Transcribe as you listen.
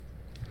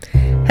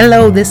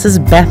Hello, this is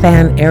Beth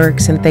Ann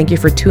Erickson. Thank you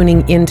for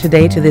tuning in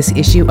today to this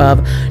issue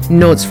of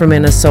Notes from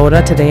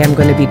Minnesota. Today I'm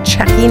going to be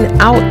checking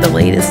out the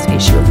latest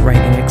issue of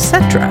Writing,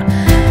 Etc.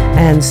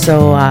 And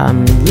so,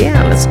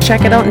 let's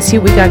check it out and see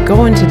what we got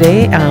going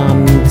today.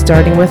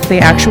 Starting with the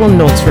actual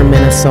Notes from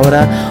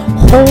Minnesota.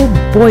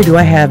 Oh boy, do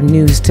I have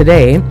news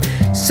today.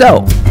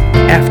 So,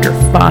 after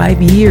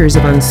 5 years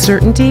of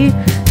uncertainty,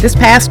 this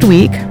past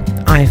week,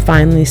 I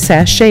finally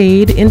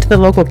sashayed into the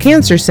local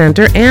cancer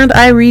center and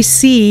I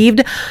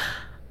received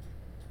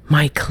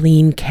my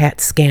clean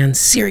CAT scan.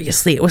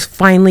 Seriously, it was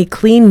finally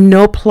clean.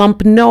 No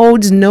plump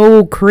nodes,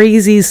 no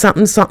crazy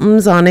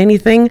somethings on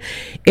anything.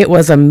 It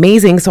was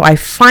amazing. So I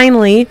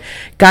finally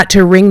got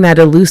to ring that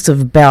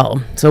elusive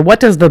bell. So what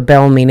does the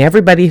bell mean?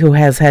 Everybody who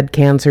has had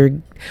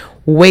cancer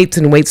waits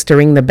and waits to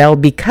ring the bell,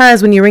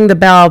 because when you ring the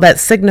bell, that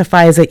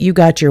signifies that you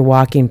got your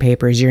walking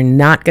papers. You're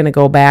not going to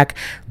go back.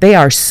 They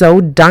are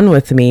so done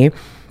with me.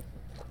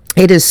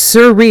 It is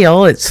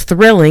surreal. It's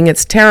thrilling.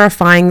 It's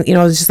terrifying. You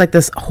know, it's just like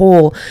this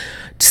whole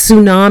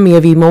tsunami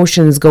of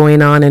emotions going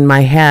on in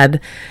my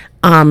head.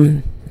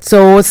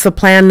 So what's the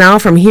plan now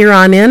from here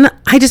on in?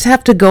 I just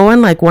have to go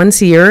in like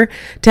once a year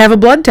to have a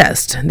blood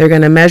test. They're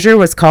going to measure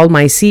what's called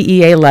my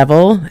CEA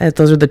level.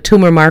 Those are the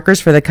tumor markers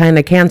for the kind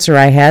of cancer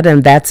I had,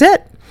 and that's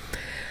it.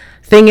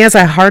 Thing is,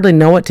 I hardly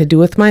know what to do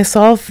with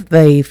myself.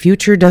 The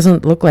future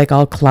doesn't look like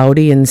all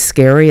cloudy and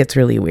scary. It's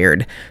really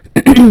weird.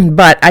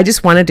 But I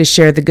just wanted to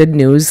share the good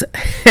news.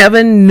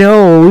 Heaven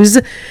knows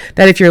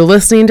that if you're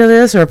listening to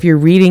this or if you're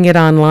reading it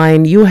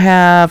online, you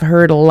have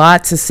heard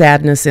lots of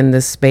sadness in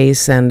this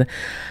space. And,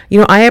 you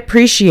know, I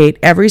appreciate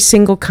every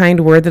single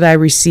kind word that I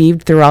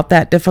received throughout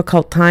that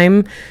difficult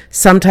time.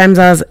 Sometimes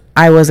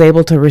I was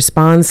able to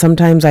respond.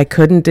 Sometimes I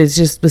couldn't. It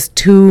just was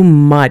too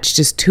much,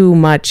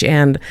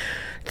 And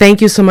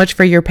thank you so much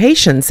for your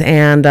patience.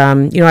 And,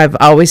 I've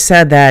always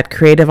said that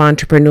creative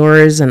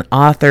entrepreneurs and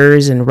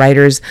authors and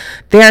writers,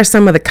 they are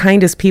some of the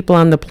kindest people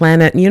on the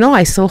planet. And,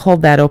 I still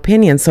hold that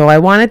opinion. So I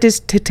wanted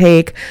to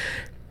take,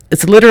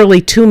 it's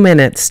literally 2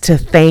 minutes to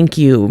thank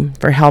you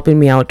for helping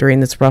me out during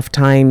this rough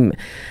time.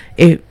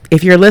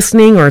 If you're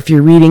listening or if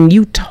you're reading,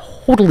 you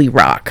totally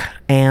rock.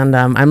 And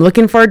I'm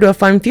looking forward to a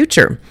fun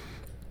future.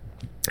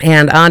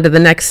 And on to the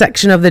next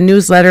section of the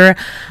newsletter.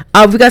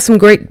 We've got some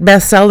great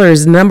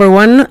bestsellers. Number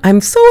one, I'm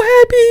so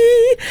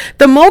happy.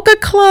 The Mocha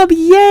Club,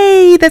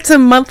 yay! That's a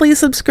monthly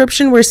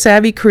subscription where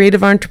savvy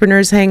creative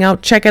entrepreneurs hang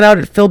out. Check it out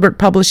at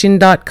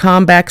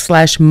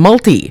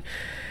filbertpublishing.com/multi.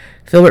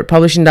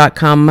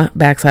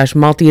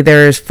 filbertpublishing.com/multi.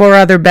 There's 4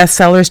 other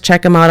bestsellers.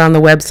 Check them out on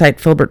the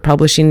website,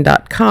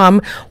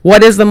 filbertpublishing.com.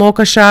 What is the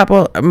Mocha Shop?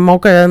 Well,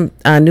 Mocha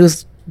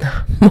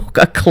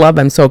Club.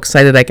 I'm so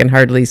excited I can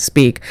hardly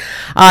speak.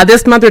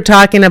 This month we're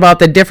talking about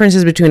the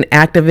differences between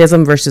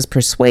activism versus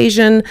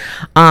persuasion.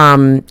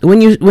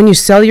 When you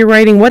sell your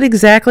writing, what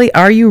exactly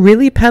are you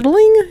really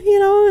peddling?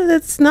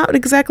 That's not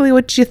exactly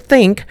what you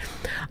think.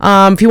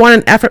 If you want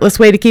an effortless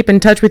way to keep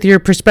in touch with your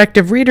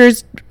prospective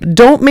readers,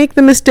 don't make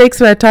the mistakes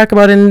that I talk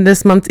about in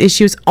this month's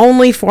issues.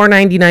 Only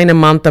 $4.99 a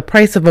month, the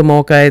price of a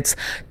mocha. It's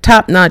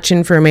top-notch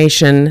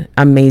information,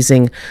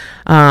 amazing.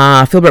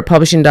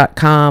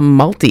 filbertpublishing.com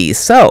multi.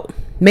 So,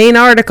 main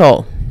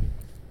article.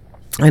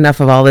 Enough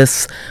of all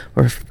this.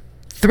 We're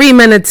 3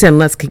 minutes in.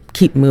 Let's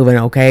keep moving,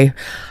 okay?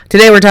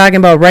 Today we're talking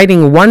about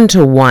writing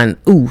one-to-one.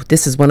 Ooh,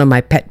 this is one of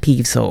my pet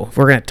peeves, so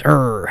we're going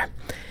to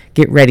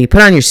get ready.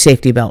 Put on your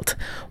safety belt.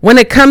 When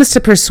it comes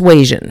to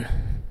persuasion,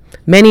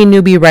 many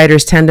newbie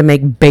writers tend to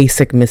make this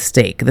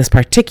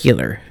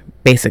particular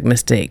basic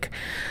mistake.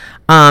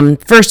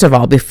 First of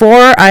all,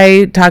 before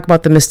I talk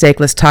about the mistake,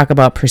 let's talk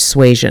about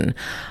persuasion.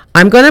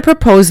 I'm going to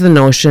propose the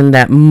notion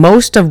that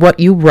most of what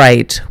you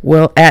write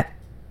will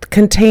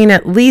contain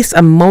at least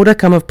a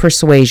modicum of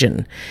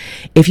persuasion.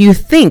 If you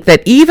think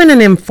that even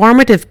an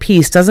informative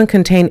piece doesn't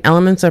contain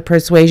elements of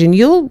persuasion,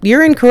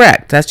 you're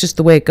incorrect. That's just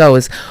the way it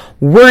goes.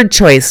 Word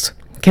choice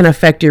can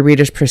affect your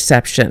reader's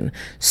perception.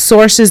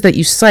 Sources that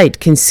you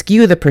cite can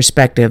skew the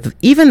perspective.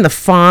 Even the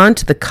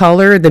font, the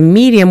color, the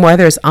medium,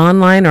 whether it's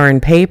online or in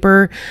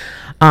paper,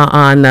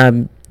 on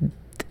an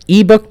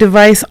ebook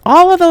device,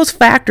 all of those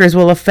factors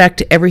will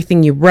affect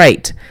everything you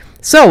write.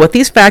 So with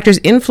these factors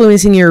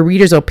influencing your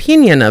reader's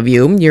opinion of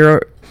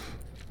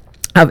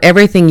of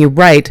everything you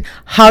write,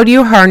 how do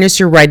you harness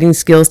your writing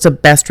skills to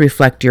best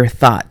reflect your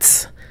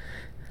thoughts?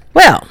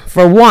 Well,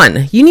 for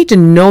one, you need to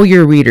know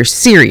your reader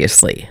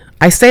seriously.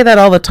 I say that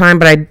all the time,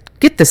 but I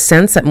get the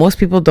sense that most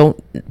people don't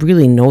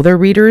really know their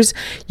readers.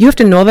 You have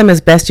to know them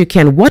as best you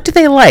can. What do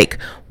they like?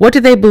 What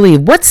do they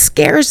believe? What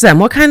scares them?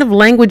 What kind of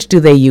language do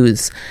they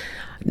use?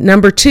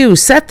 Number 2,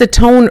 set the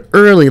tone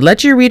early.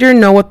 Let your reader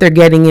know what they're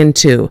getting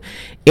into.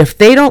 If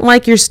they don't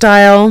like your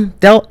style,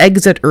 they'll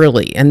exit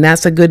early, and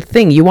that's a good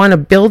thing. You want to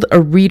build a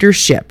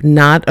readership, you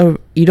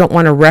don't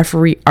want to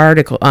referee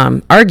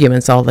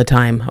arguments all the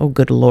time. Oh,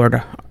 good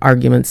Lord,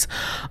 arguments.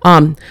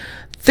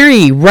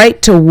 3,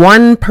 write to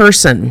one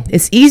person.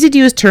 It's easy to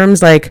use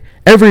terms like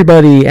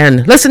everybody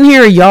and listen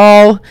here,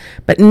 y'all,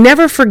 but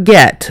never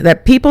forget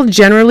that people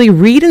generally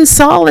read in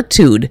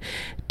solitude.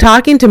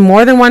 Talking to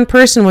more than one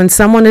person when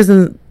someone is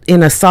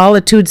in a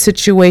solitude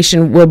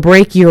situation will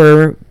break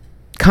your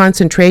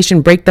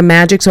concentration, break the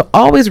magic. So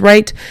always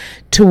write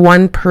to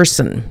one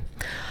person.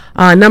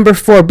 Number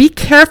 4, be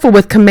careful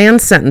with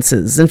command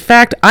sentences. In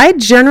fact, I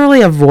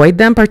generally avoid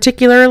them,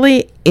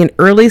 particularly in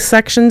early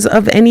sections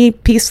of any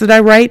piece that I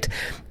write.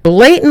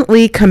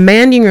 Blatantly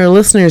commanding your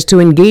listeners to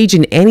engage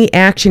in any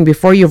action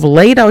before you've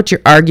laid out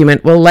your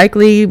argument will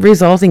likely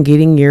result in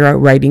getting your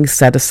writing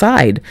set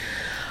aside.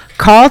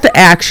 Call to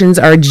actions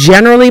are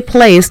generally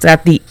placed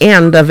at the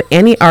end of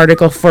any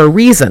article for a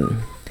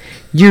reason.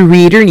 Your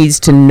reader needs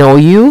to know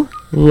you,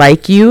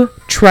 like you,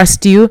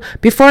 trust you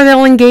before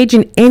they'll engage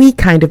in any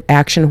kind of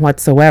action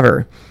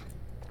whatsoever.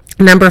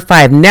 Number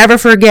 5, never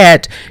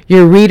forget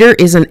your reader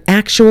is an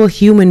actual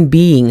human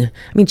being. I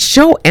mean,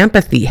 show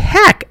empathy.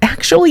 Heck,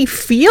 actually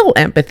feel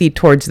empathy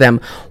towards them.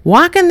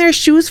 Walk in their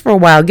shoes for a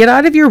while. Get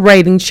out of your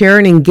writing chair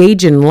and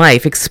engage in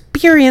life.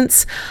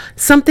 Experience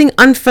something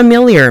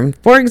unfamiliar.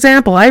 For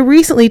example, I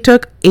recently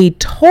took a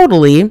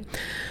totally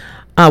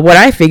what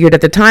I figured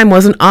at the time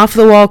was an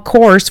off-the-wall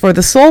course for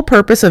the sole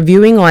purpose of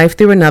viewing life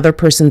through another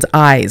person's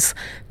eyes.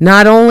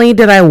 Not only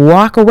did I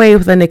walk away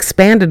with an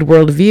expanded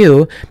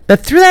worldview,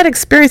 but through that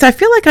experience, I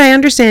feel like I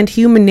understand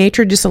human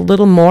nature just a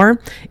little more.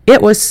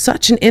 It was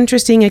such an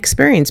interesting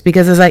experience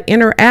because as I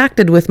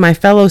interacted with my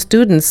fellow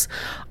students,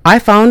 I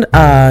found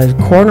a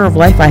corner of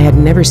life I had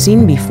never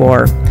seen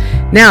before.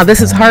 Now, this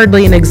is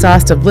hardly an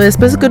exhaustive list,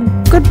 but it's a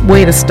good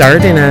way to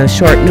start in a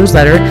short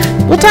newsletter.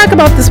 We'll talk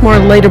about this more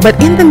later, but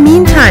in the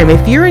meantime,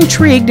 if you're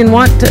intrigued and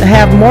want to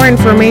have more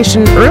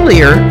information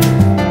earlier,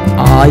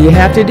 all you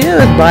have to do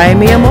is buy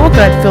me a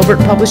mocha at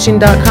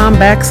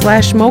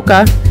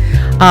filbertpublishing.com/mocha.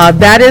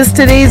 That is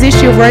today's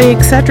issue of Writing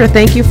Etc.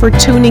 Thank you for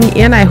tuning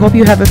in. I hope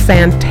you have a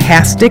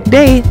fantastic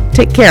day.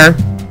 Take care.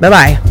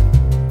 Bye-bye.